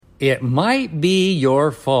It might be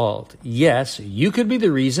your fault. Yes, you could be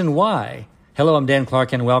the reason why. Hello, I'm Dan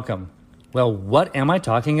Clark and welcome. Well, what am I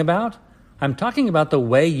talking about? I'm talking about the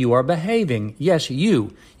way you are behaving. Yes,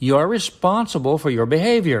 you. You are responsible for your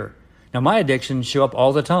behavior. Now, my addictions show up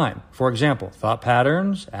all the time. For example, thought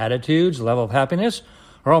patterns, attitudes, level of happiness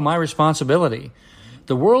are all my responsibility.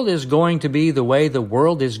 The world is going to be the way the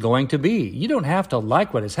world is going to be. You don't have to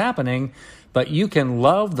like what is happening, but you can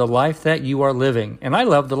love the life that you are living. And I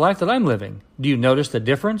love the life that I'm living. Do you notice the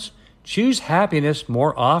difference? Choose happiness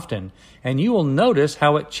more often, and you will notice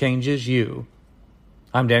how it changes you.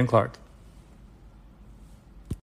 I'm Dan Clark.